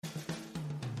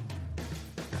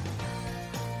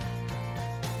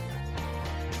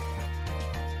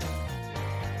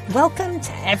Welcome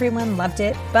to Everyone Loved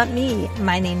It But Me.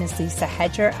 My name is Lisa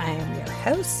Hedger. I am your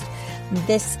host.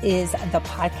 This is the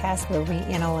podcast where we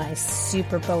analyze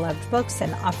super beloved books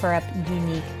and offer up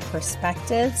unique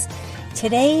perspectives.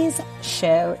 Today's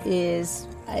show is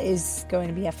going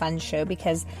to be a fun show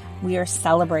because we are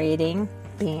celebrating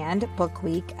Banned Book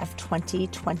Week of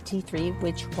 2023,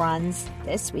 which runs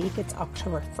this week. It's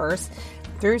October 1st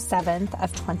through 7th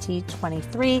of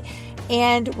 2023.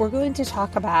 And we're going to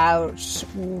talk about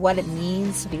what it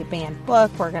means to be a banned book.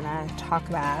 We're going to talk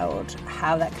about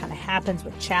how that kind of happens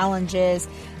with challenges.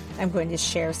 I'm going to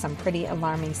share some pretty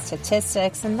alarming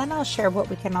statistics, and then I'll share what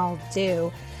we can all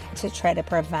do to try to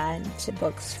prevent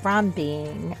books from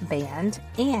being banned.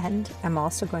 And I'm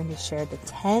also going to share the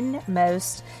 10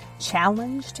 most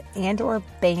challenged and or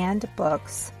banned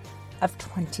books of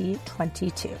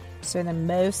 2022. So the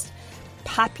most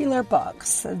popular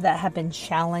books that have been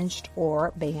challenged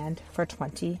or banned for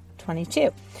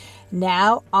 2022.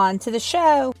 Now on to the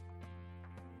show.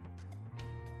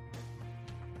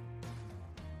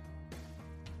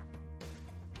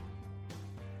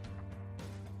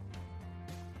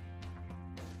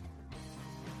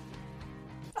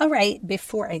 All right,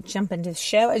 before I jump into the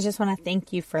show, I just want to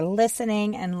thank you for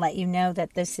listening and let you know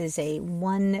that this is a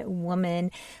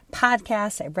one-woman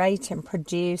podcast. I write and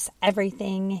produce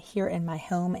everything here in my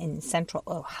home in Central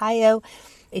Ohio.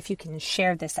 If you can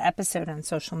share this episode on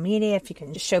social media, if you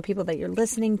can show people that you're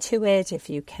listening to it, if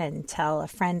you can tell a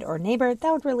friend or neighbor,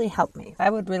 that would really help me.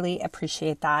 I would really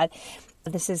appreciate that.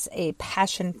 This is a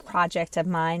passion project of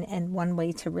mine, and one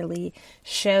way to really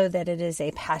show that it is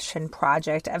a passion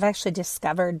project, I've actually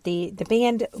discovered the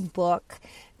banned book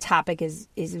topic is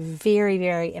very,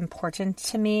 very important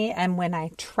to me. And when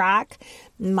I track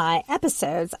my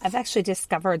episodes, I've actually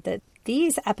discovered that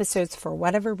these episodes, for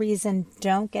whatever reason,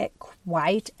 don't get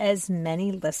quite as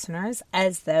many listeners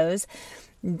as those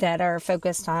that are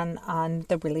focused on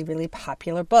the really, really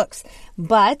popular books.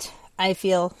 But I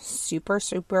feel super,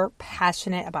 super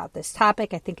passionate about this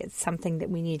topic. I think it's something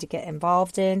that we need to get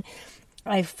involved in.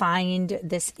 I find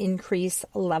this increased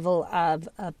level of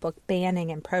book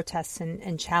banning and protests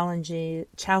and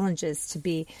challenges to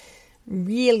be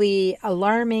really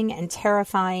alarming and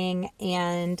terrifying.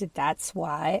 And that's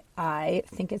why I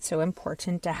think it's so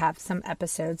important to have some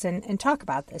episodes and talk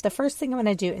about this. The first thing I'm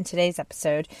going to do in today's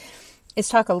episode is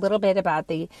talk a little bit about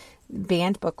the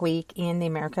Banned Book Week and the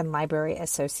American Library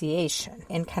Association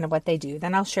and kind of what they do.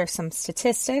 Then I'll share some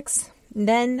statistics,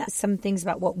 then some things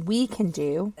about what we can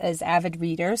do as avid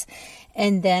readers,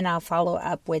 and then I'll follow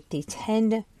up with the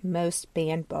 10 most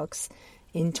banned books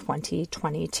in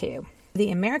 2022.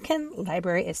 The American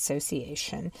Library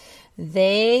Association,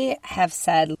 they have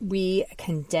said we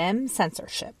condemn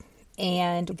censorship.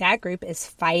 And that group is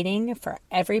fighting for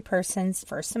every person's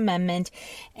First Amendment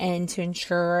and to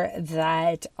ensure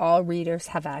that all readers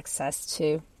have access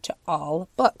to all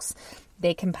books.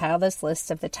 They compile this list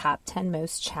of the top 10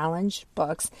 most challenged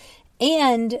books,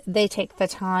 and they take the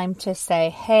time to say,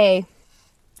 hey,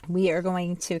 we are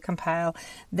going to compile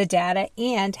the data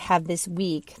and have this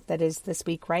week, that is this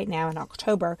week right now in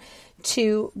October,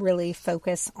 to really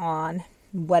focus on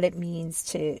what it means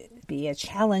to be a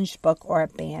challenged book or a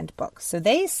banned book. So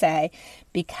they say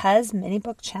because many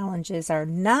book challenges are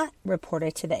not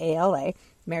reported to the ALA,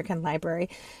 American Library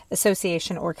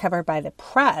Association, or covered by the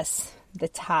press, the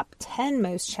top 10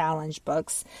 most challenged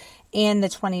books and the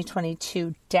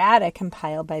 2022 data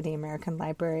compiled by the American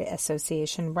Library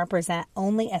Association represent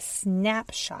only a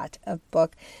snapshot of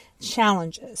book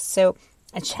challenges. So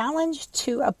a challenge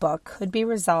to a book could be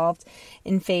resolved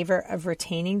in favor of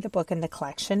retaining the book in the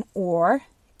collection, or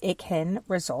it can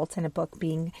result in a book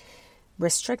being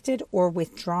restricted or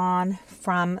withdrawn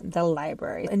from the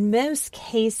library. In most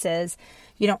cases,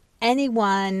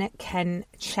 anyone can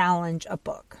challenge a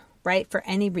book, right, for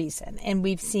any reason. And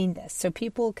we've seen this. So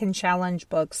people can challenge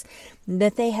books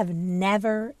that they have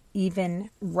never even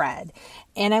read.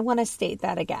 And I want to state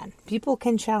that again. People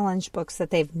can challenge books that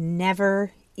they've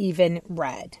never even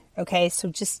read. Okay, so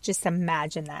just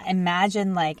imagine that.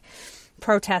 Imagine like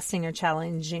protesting or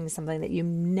challenging something that you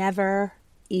never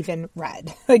even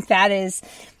read. Like that's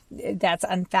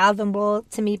unfathomable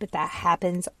to me, but that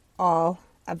happens all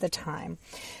of the time.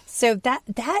 So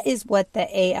that is what the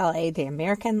ALA, the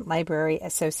American Library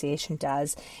Association,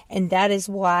 does, and that is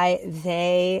why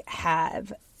they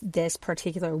have this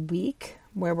particular week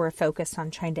where we're focused on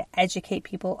trying to educate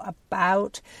people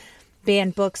about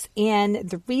banned books. And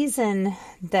the reason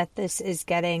that this is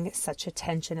getting such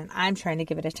attention, and I'm trying to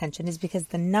give it attention, is because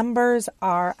the numbers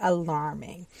are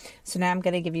alarming. So now I'm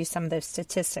going to give you some of those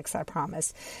statistics, I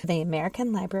promise. The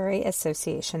American Library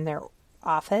Association, their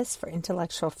Office for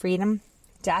Intellectual Freedom,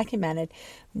 documented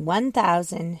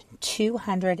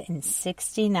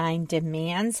 1,269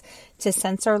 demands to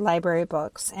censor library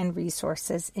books and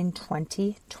resources in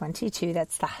 2022.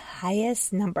 That's the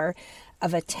highest number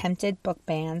of attempted book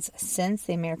bans since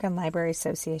the American Library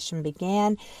Association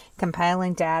began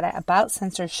compiling data about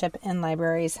censorship in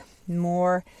libraries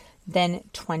more than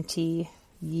 20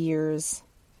 years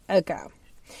ago.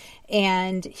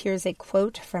 And here's a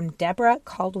quote from Deborah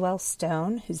Caldwell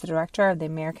Stone, who's the director of the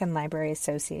American Library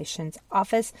Association's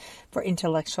Office for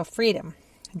Intellectual Freedom.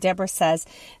 Deborah says,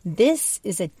 "This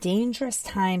is a dangerous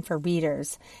time for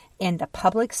readers and the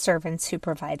public servants who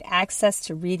provide access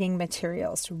to reading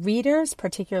materials. Readers,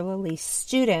 particularly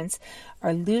students,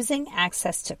 are losing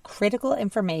access to critical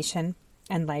information,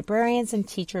 and librarians and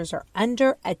teachers are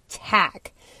under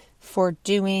attack for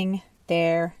doing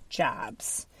their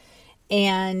jobs."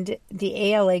 And the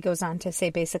ALA goes on to say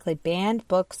basically Banned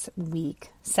Books Week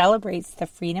celebrates the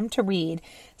freedom to read,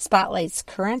 spotlights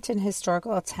current and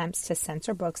historical attempts to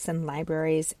censor books in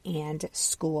libraries and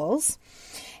schools.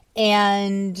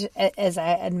 And as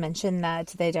I had mentioned, that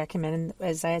they documented,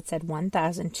 as I had said,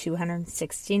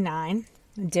 1,269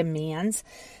 demands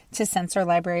to censor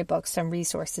library books and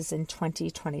resources in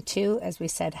 2022. As we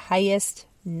said, highest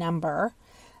number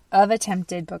of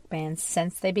attempted book bans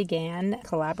since they began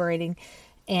collaborating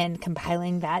and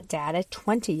compiling that data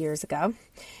 20 years ago.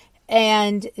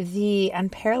 And the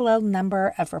unparalleled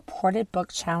number of reported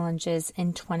book challenges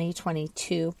in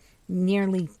 2022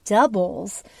 nearly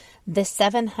doubles the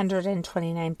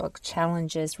 729 book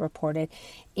challenges reported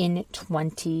in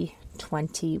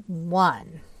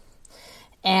 2021.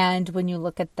 And when you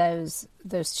look at those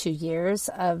 2 years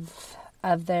of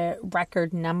the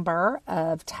record number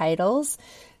of titles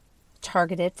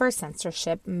targeted for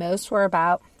censorship, most were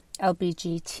about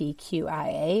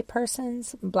LGBTQIA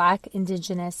persons, Black,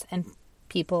 Indigenous, and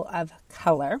people of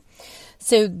color.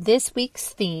 So this week's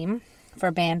theme for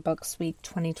Banned Books Week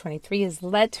 2023 is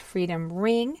Let Freedom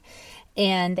Ring.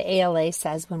 And the ALA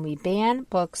says when we ban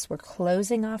books, we're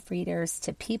closing off readers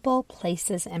to people,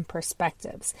 places, and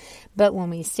perspectives. But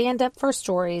when we stand up for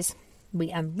stories,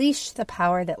 we unleash the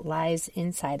power that lies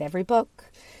inside every book.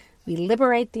 We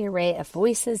liberate the array of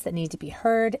voices that need to be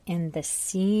heard and the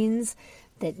scenes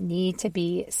that need to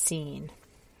be seen.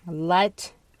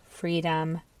 Let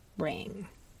freedom ring.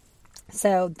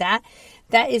 So that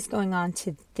is going on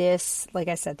to this, like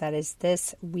I said, that is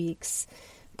this week's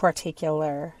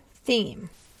particular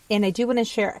theme. And I do want to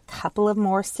share a couple of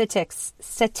more statistics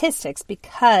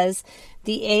because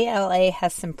the ALA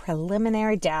has some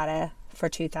preliminary data for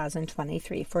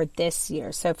 2023 for this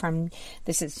year. So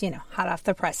this is, hot off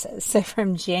the presses. So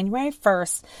from January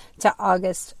 1st to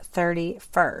August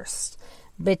 31st,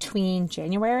 between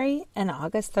January and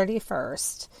August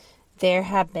 31st, there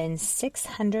have been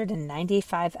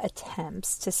 695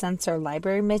 attempts to censor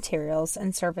library materials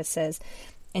and services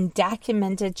and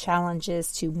documented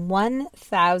challenges to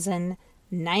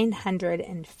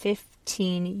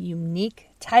 1,915 unique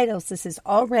titles. This is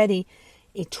already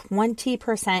a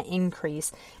 20%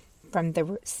 increase from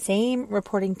the same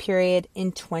reporting period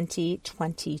in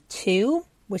 2022,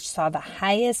 which saw the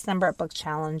highest number of book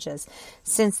challenges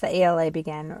since the ALA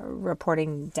began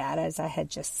reporting data, as I had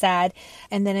just said.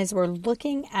 And then as we're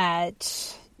looking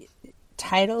at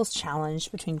titles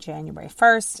challenged between January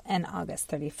 1st and August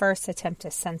 31st, attempt to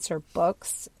censor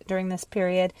books during this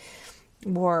period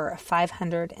were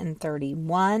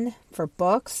 531 for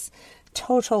books.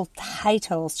 Total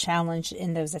titles challenged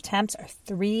in those attempts are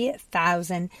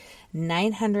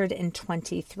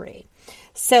 3,923.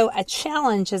 So a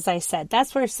challenge, as I said,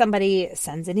 that's where somebody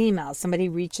sends an email, somebody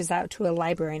reaches out to a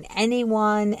librarian.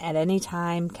 Anyone at any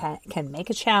time can make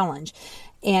a challenge,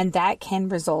 and that can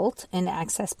result in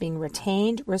access being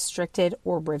retained, restricted,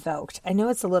 or revoked. I know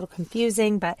it's a little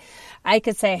confusing, but I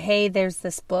could say, hey, there's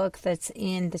this book that's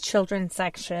in the children's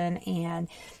section, and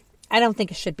I don't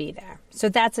think it should be there. So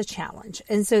that's a challenge.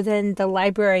 And so then the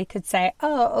library could say,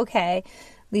 oh, okay,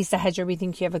 Lisa Hedger, we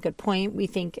think you have a good point. We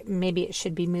think maybe it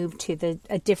should be moved to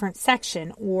a different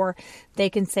section. Or they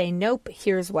can say, nope,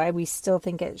 here's why we still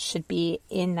think it should be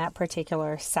in that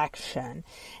particular section.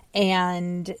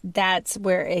 And that's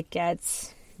where it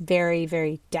gets very,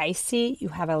 very dicey. You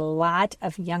have a lot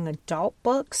of young adult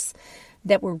books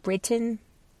that were written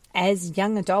as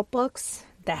young adult books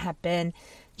that have been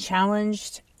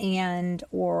challenged and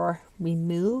or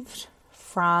removed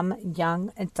from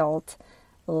young adult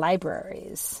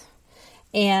libraries.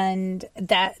 And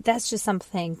that's just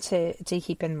something to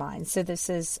keep in mind. So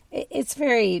it's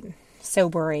very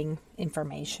sobering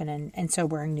information and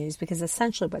sobering news, because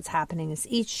essentially what's happening is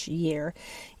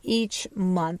each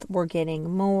month, we're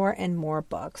getting more and more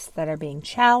books that are being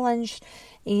challenged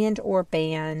and or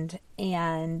banned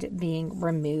and being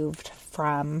removed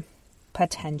from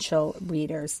potential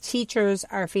readers. Teachers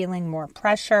are feeling more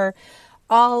pressure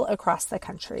all across the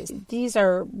country. These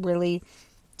are really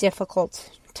difficult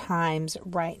times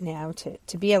right now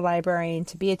to be a librarian,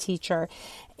 to be a teacher.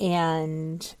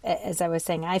 And as I was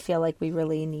saying, I feel like we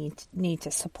really need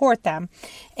to support them.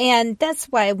 And that's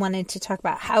why I wanted to talk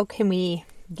about how can we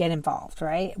get involved,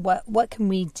 right? What can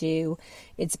we do?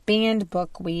 It's Banned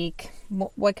Book Week.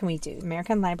 What can we do?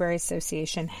 American Library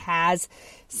Association has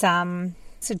some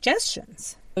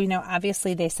suggestions.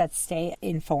 Obviously they said stay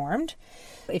informed.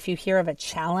 If you hear of a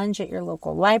challenge at your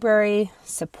local library,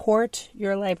 support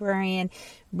your librarian,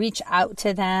 reach out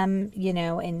to them,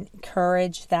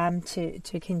 encourage them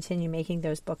to continue making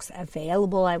those books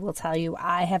available. I will tell you,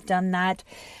 I have done that.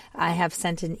 I have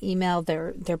sent an email.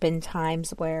 There have been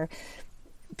times where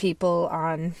people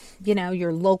on,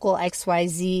 your local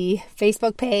XYZ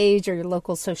Facebook page or your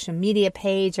local social media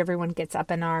page, everyone gets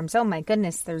up in arms. Oh my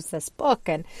goodness, there's this book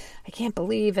and I can't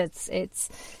believe it's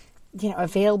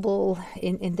available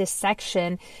in this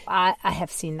section. I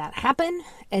have seen that happen.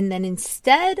 And then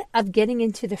instead of getting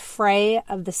into the fray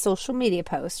of the social media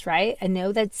post, right? I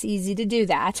know that's easy to do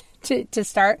that, to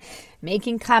start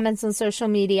making comments on social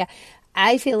media.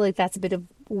 I feel like that's a bit of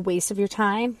a waste of your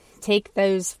time. Take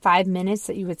those 5 minutes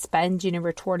that you would spend,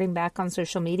 retorting back on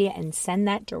social media and send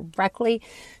that directly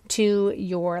to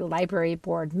your library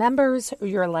board members or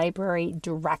your library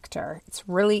director. It's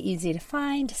really easy to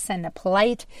find. Send a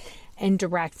polite and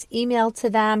direct email to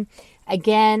them.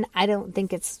 Again, I don't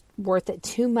think it's worth it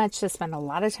too much to spend a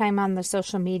lot of time on the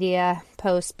social media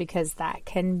posts, because that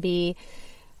can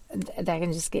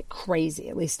just get crazy.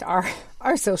 At least our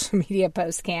social media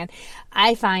posts can.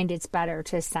 I find it's better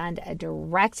to send a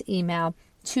direct email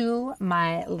to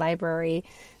my library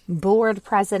board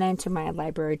president, to my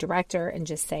library director, and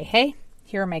just say, hey,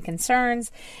 here are my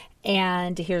concerns,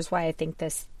 and here's why I think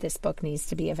this book needs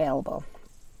to be available.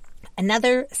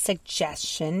 Another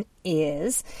suggestion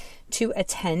is to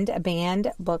attend a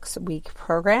Banned Books Week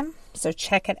program. So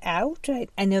check it out.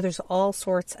 I know there's all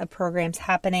sorts of programs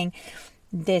happening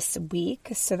this week.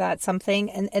 So that's something.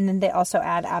 And then they also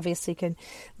add, obviously you can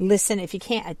listen if you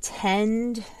can't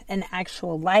attend an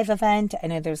actual live event. I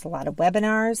know there's a lot of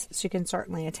webinars, so you can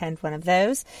certainly attend one of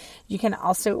those. You can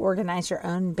also organize your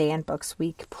own Banned Books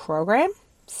Week program.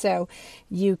 So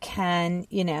you can,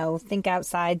 think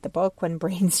outside the book when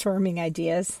brainstorming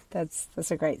ideas. That's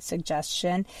a great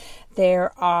suggestion.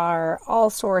 There are all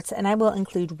sorts, and I will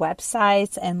include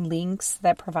websites and links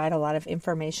that provide a lot of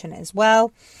information as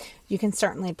well. You can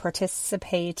certainly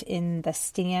participate in the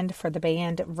Stand for the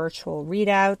Banned virtual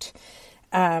readout.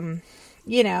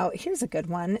 Here's a good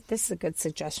one. This is a good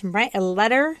suggestion. Write a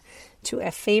letter to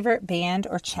a favorite banned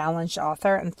or challenged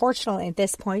author. Unfortunately, at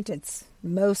this point, it's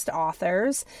most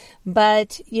authors,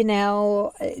 but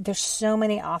there's so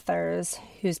many authors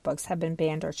whose books have been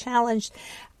banned or challenged.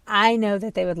 I know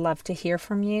that they would love to hear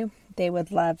from you. They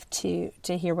would love to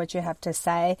hear what you have to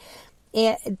say.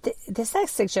 And this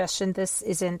next suggestion, this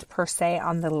isn't per se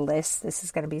on the list. This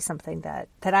is going to be something that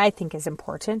I think is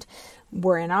important.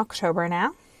 We're in October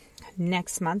now.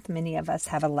 Next month, many of us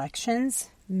have elections.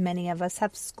 Many of us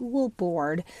have school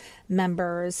board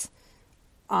members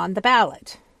on the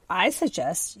ballot. I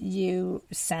suggest you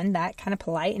send that kind of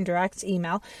polite and direct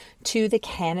email to the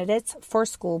candidates for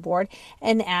school board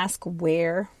and ask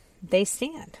where they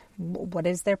stand. What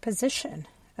is their position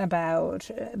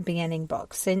about banning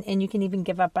books? And you can even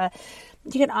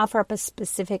offer up a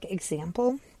specific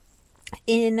example.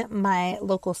 In my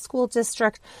local school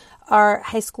district, our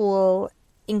high school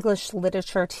English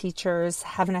literature teachers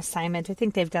have an assignment, I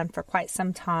think they've done for quite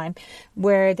some time,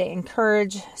 where they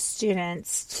encourage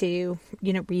students to,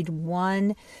 read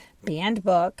one banned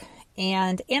book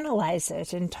and analyze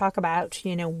it and talk about,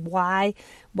 why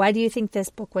do you think this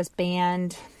book was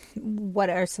banned? What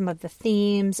are some of the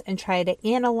themes? And try to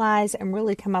analyze and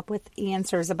really come up with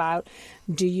answers about,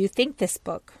 do you think this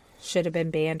book should have been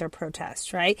banned or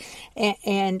protest, right?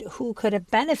 And who could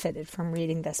have benefited from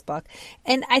reading this book.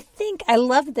 And I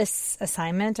love this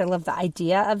assignment. I love the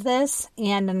idea of this.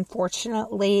 And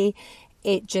unfortunately,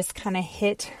 it just kind of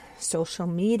hit social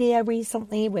media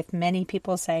recently with many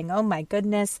people saying, oh my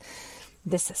goodness,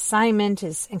 this assignment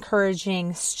is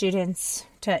encouraging students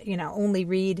to, only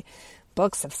read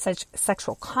books of such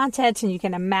sexual content. And you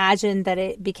can imagine that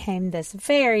it became this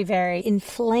very, very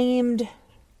inflamed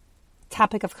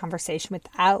topic of conversation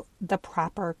without the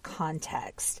proper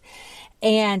context.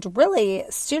 And really,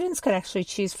 students could actually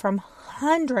choose from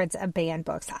hundreds of banned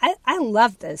books. I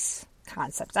love this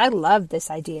concept. I love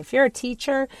this idea. If you're a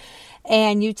teacher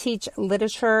and you teach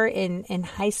literature in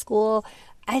high school,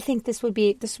 I think this would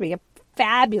be a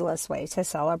fabulous way to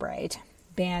celebrate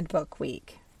Banned Book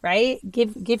Week, right?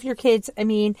 Give your kids,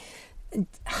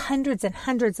 hundreds and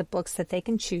hundreds of books that they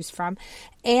can choose from,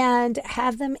 and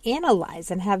have them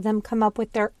analyze and have them come up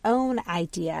with their own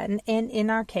idea. And in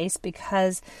our case,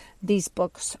 because these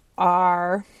books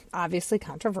are obviously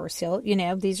controversial,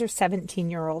 these are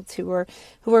 17-year-olds who are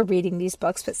reading these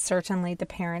books, but certainly the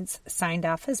parents signed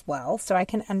off as well. So I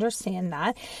can understand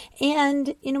that.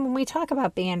 And, when we talk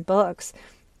about banned books,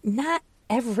 not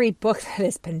every book that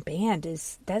has been banned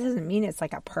that doesn't mean it's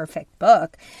like a perfect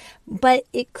book, but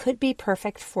it could be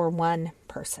perfect for one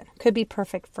person, could be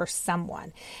perfect for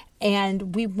someone.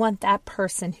 And we want that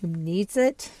person who needs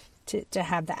it to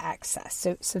have the access.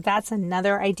 So that's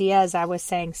another idea. As I was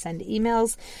saying, send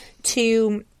emails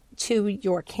to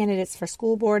your candidates for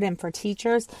school board and for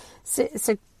teachers. So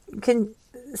can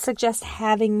suggest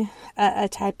having a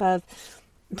type of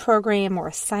program or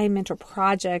assignment or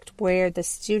project where the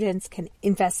students can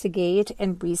investigate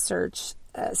and research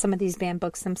some of these banned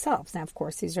books themselves. Now, of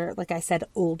course, these are, like I said,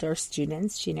 older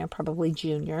students, probably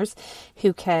juniors,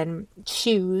 who can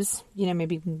choose,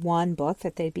 maybe one book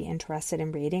that they'd be interested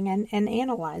in reading and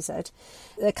analyze it.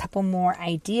 A couple more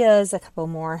ideas, a couple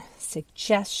more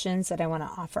suggestions that I want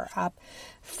to offer up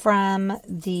from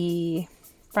the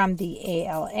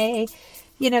ALA.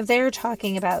 They're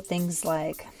talking about things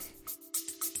like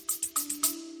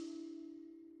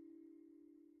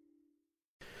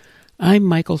I'm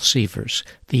Michael Sievers,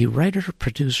 the writer,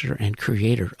 producer, and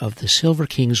creator of The Silver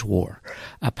King's War,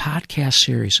 a podcast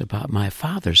series about my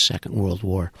father's Second World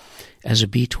War as a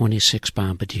B-26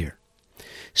 bombardier.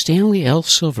 Stanley L.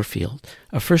 Silverfield,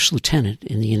 a first lieutenant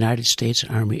in the United States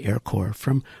Army Air Corps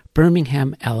from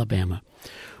Birmingham, Alabama,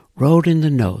 rode in the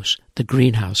nose, the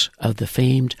greenhouse of the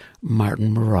famed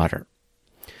Martin Marauder.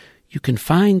 You can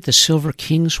find The Silver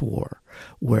King's War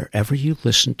wherever you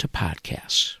listen to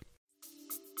podcasts.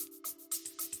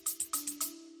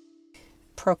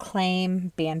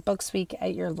 Proclaim Banned Books Week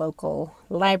at your local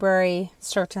library.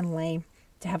 Certainly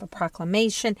to have a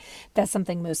proclamation. That's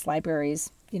something most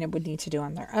libraries, would need to do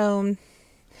on their own.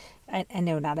 I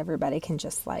know not everybody can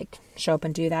just show up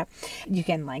and do that. You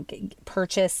can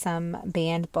purchase some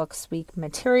Banned Books Week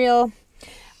material.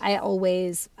 I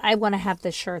want to have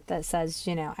the shirt that says,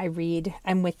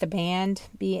 I'm with the band,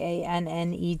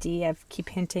 BANNED. I keep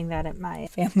hinting that at my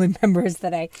family members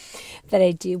that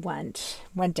I do want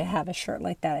to have a shirt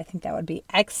like that. I think that would be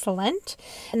excellent.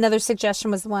 Another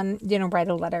suggestion was one, write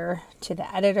a letter to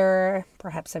the editor,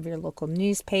 perhaps of your local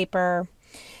newspaper.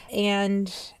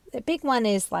 And the big one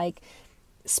is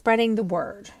spreading the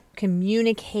word,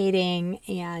 communicating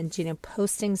and,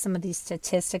 posting some of these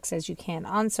statistics as you can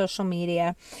on social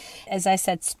media. As I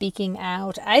said, speaking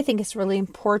out. I think it's really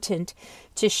important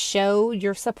to show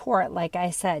your support, like I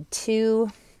said,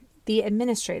 to the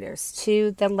administrators,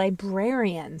 to the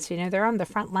librarians, they're on the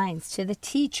front lines, to the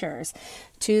teachers,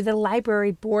 to the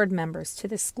library board members, to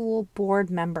the school board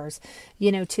members,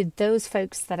 to those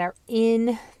folks that are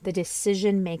in the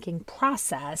decision-making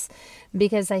process,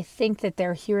 because I think that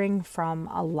they're hearing from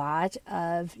a lot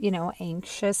of,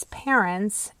 anxious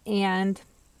parents, and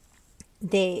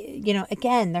they,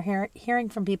 again, they're hearing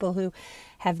from people who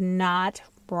have not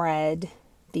read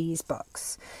these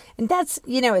books. And that's,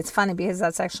 it's funny because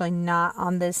that's actually not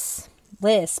on this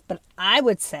list, but I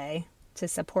would say to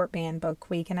support Banned Book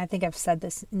Week, and I think I've said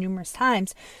this numerous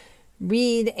times,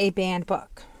 read a banned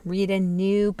book, read a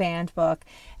new banned book,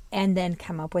 and then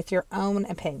come up with your own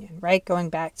opinion, right? Going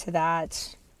back to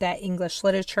that English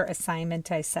literature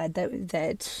assignment I said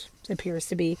that appears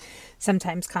to be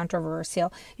sometimes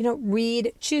controversial.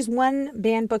 Choose one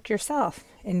banned book yourself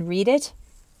and read it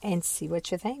and see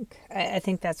what you think. I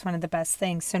think that's one of the best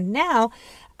things. So now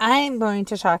I'm going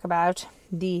to talk about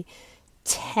the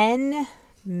 10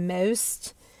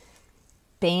 most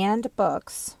banned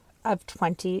books of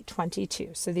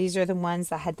 2022. So these are the ones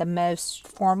that had the most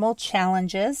formal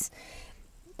challenges.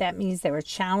 That means they were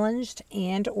challenged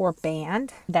and or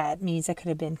banned. That means they could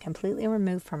have been completely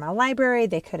removed from a library.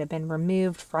 They could have been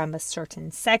removed from a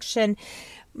certain section,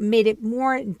 made it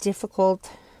more difficult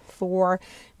for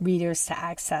readers to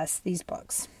access these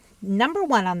books. Number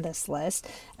one on this list,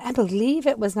 I believe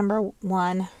it was number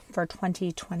one for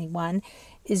 2021,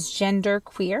 is Gender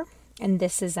Queer. And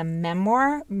this is a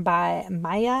memoir by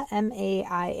Maya,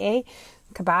 M-A-I-A,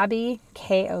 Kobabe,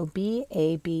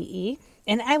 Kobabe.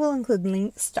 And I will include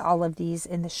links to all of these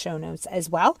in the show notes as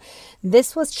well.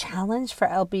 This was challenged for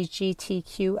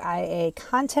LGBTQIA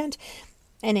content,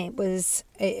 and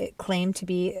it claimed to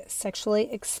be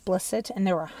sexually explicit, and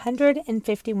there were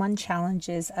 151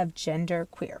 challenges of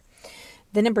genderqueer.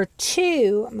 The number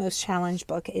 2 most challenged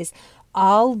book is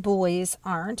All Boys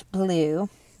Aren't Blue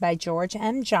by George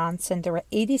M. Johnson. There were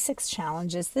 86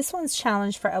 challenges. This one's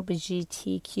challenged for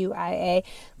LGBTQIA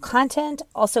content,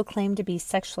 also claimed to be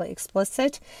sexually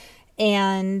explicit,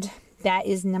 and that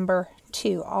is number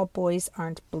 2, All Boys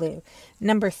Aren't Blue.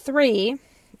 Number 3,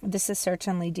 this is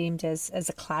certainly deemed as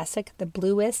a classic, The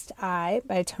Bluest Eye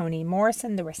by Toni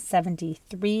Morrison. There were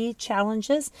 73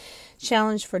 challenges,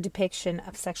 challenged for depiction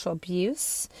of sexual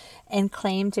abuse, and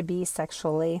claimed to be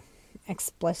sexually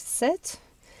explicit.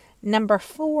 Number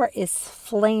 4 is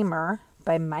Flamer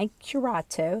by Mike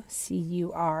Curato,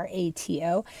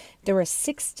 Curato. There were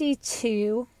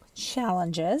 62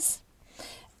 challenges,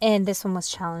 and this one was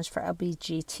challenged for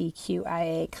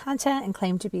LGBTQIA content and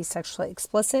claimed to be sexually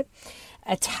explicit.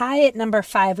 A tie at number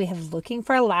 5, we have Looking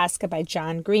for Alaska by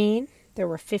John Green. There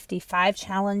were 55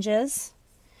 challenges,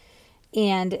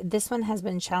 and this one has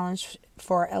been challenged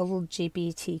for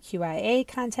LGBTQIA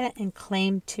content and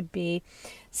claimed to be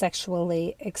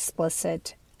sexually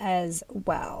explicit as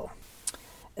well.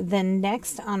 The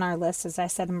next on our list, as I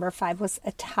said, number 5 was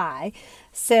a tie.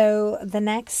 So the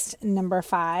next number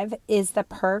 5 is The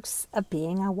Perks of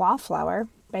Being a Wallflower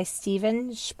by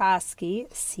Stephen Chbosky,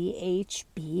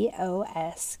 Chbosky.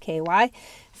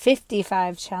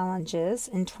 55 challenges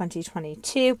in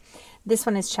 2022. This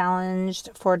one is challenged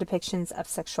for depictions of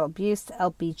sexual abuse,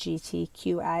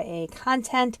 LGBTQIA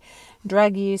content,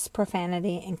 drug use,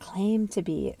 profanity, and claimed to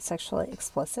be sexually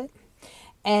explicit.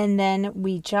 And then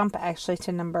we jump actually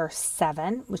to number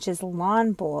 7, which is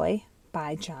Lawn Boy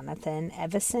by Jonathan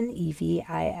Evison,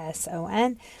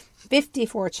 Evison.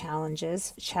 54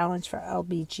 challenges, challenged for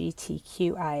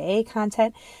LGBTQIA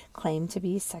content, claimed to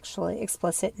be sexually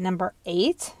explicit. Number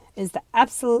 8 is The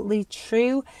Absolutely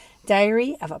True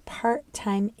Diary of a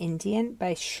Part-Time Indian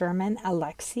by Sherman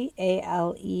Alexie,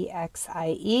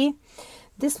 Alexie.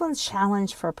 This one's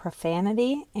challenged for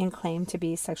profanity and claimed to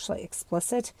be sexually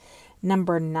explicit.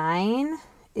 Number 9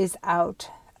 is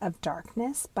Out of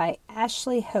Darkness by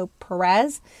Ashley Hope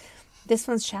Perez. This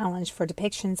one's challenged for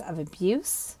depictions of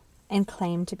abuse and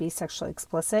claimed to be sexually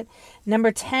explicit.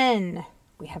 Number 10,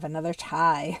 we have another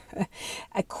tie.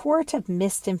 A Court of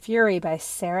Mist and Fury by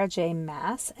Sarah J.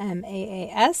 Maas,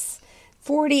 Maas.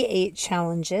 48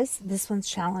 challenges. This one's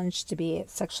challenged to be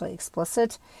sexually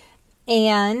explicit.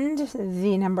 And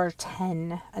the number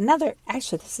 10,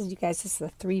 this is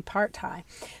a 3-part tie.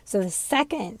 So the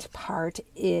second part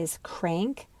is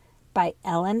Crank by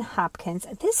Ellen Hopkins.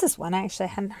 This is one I actually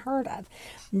hadn't heard of.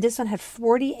 This one had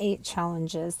 48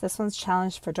 challenges. This one's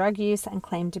challenged for drug use and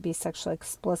claimed to be sexually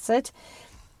explicit.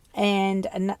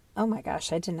 And oh my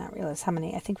gosh, I did not realize how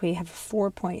many. I think we have a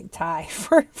 4-point tie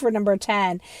for number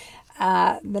 10.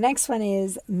 The next one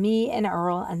is Me and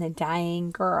Earl and the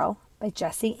Dying Girl by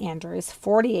Jesse Andrews.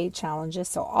 48 challenges.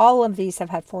 So all of these have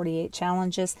had 48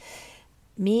 challenges.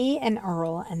 Me and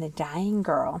Earl and the Dying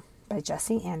Girl by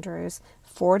Jesse Andrews.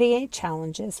 48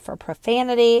 challenges for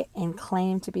profanity and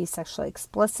claimed to be sexually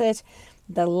explicit.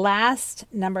 The last,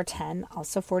 number 10,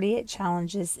 also 48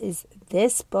 challenges, is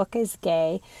This Book is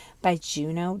Gay by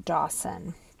Juno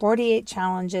Dawson. 48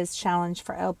 challenges, challenge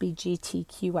for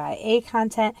LGBTQIA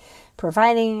content,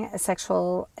 providing a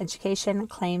sexual education,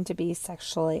 claimed to be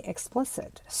sexually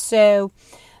explicit. So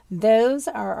those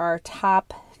are our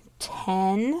top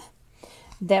 10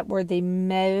 that were the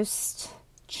most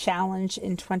challenged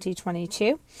in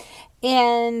 2022.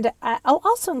 And I'll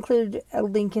also include a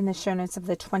link in the show notes of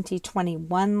the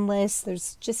 2021 list.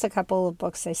 There's just a couple of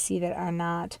books I see that are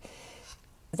not.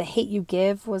 The Hate U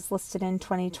Give was listed in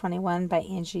 2021 by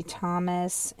Angie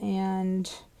Thomas,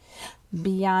 and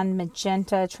Beyond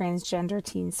Magenta, Transgender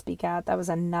Teens Speak Out. That was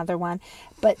another one.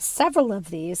 But several of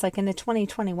these, like in the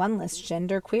 2021 list,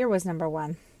 Genderqueer was number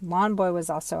 1. Lawn Boy was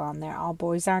also on there. All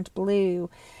Boys Aren't Blue,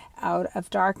 Out of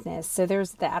Darkness. So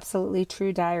there's The Absolutely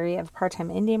True Diary of a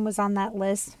Part-Time Indian was on that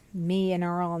list. Me and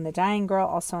Earl and the Dying Girl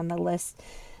also on the list.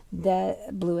 The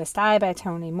Bluest Eye by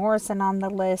Toni Morrison on the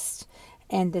list.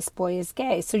 And This Boy is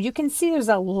Gay. So you can see there's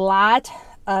a lot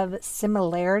of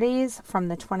similarities from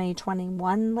the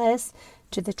 2021 list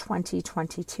to the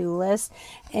 2022 list.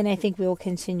 And I think we will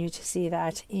continue to see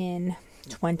that in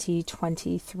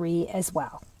 2023 as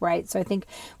well, right? So I think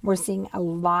we're seeing a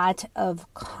lot of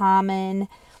common,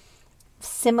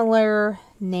 similar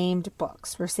named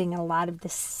books. We're seeing a lot of the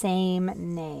same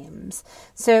names.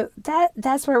 So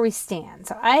that's where we stand.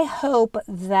 So I hope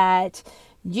that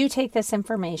you take this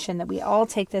information, that we all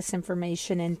take this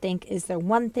information and think, is there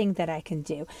one thing that I can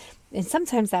do? And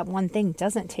sometimes that one thing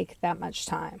doesn't take that much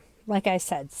time. Like I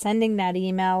said, sending that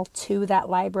email to that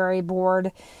library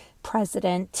board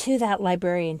president, to that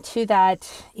librarian, to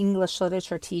that English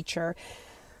literature teacher,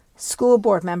 school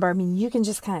board member. I mean, you can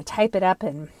just kind of type it up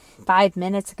in 5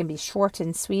 minutes. It can be short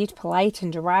and sweet, polite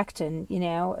and direct, and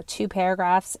 2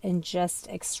 paragraphs, and just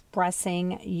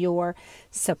expressing your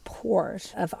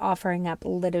support of offering up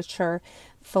literature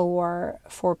for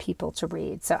people to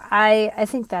read. So I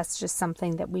think that's just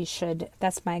something that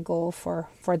that's my goal for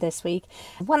this week.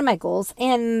 One of my goals,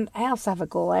 and I also have a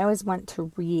goal, I always want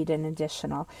to read an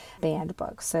additional banned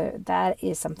book. So that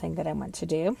is something that I want to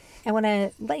do. I want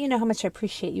to let you know how much I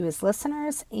appreciate you as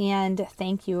listeners, and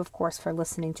thank you, of course, for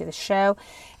listening to the show.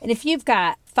 And if you've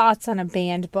got thoughts on a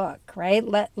banned book, right,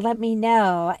 let me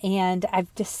know. And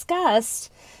I've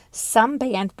discussed some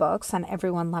banned books on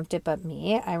Everyone Loved It But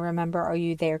Me. I remember Are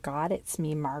You There, God? It's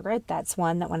Me, Margaret. That's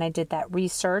one that when I did that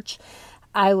research,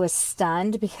 I was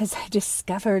stunned because I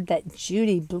discovered that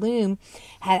Judy Blume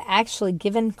had actually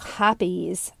given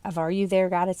copies of Are You There,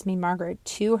 God? It's Me, Margaret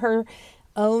to her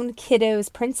own kiddo's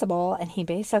principal, and he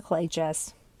basically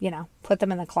just put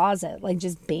them in the closet, like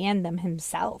just banned them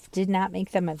himself, did not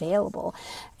make them available.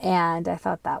 And I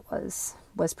thought that was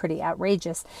pretty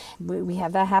outrageous. We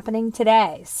have that happening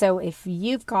today. So if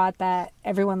you've got that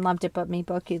Everyone Loved It But Me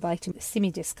book you'd like to see me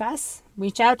discuss,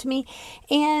 reach out to me.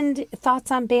 And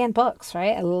thoughts on banned books,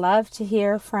 right? I love to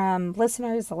hear from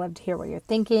listeners. I love to hear what you're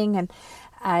thinking. And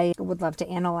I would love to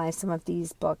analyze some of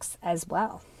these books as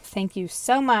well. Thank you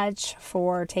so much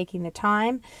for taking the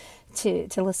time to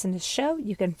listen to the show.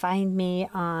 You can find me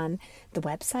on the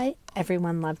website,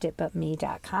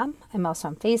 everyoneloveditbutme.com. I'm also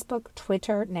on Facebook,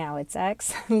 Twitter, now it's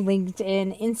X,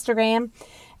 LinkedIn, Instagram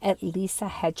at Lisa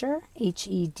Hedger,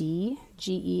 Hedger,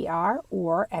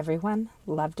 or Everyone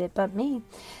Loved It But Me.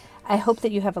 I hope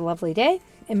that you have a lovely day.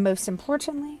 And most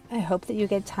importantly, I hope that you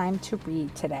get time to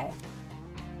read today.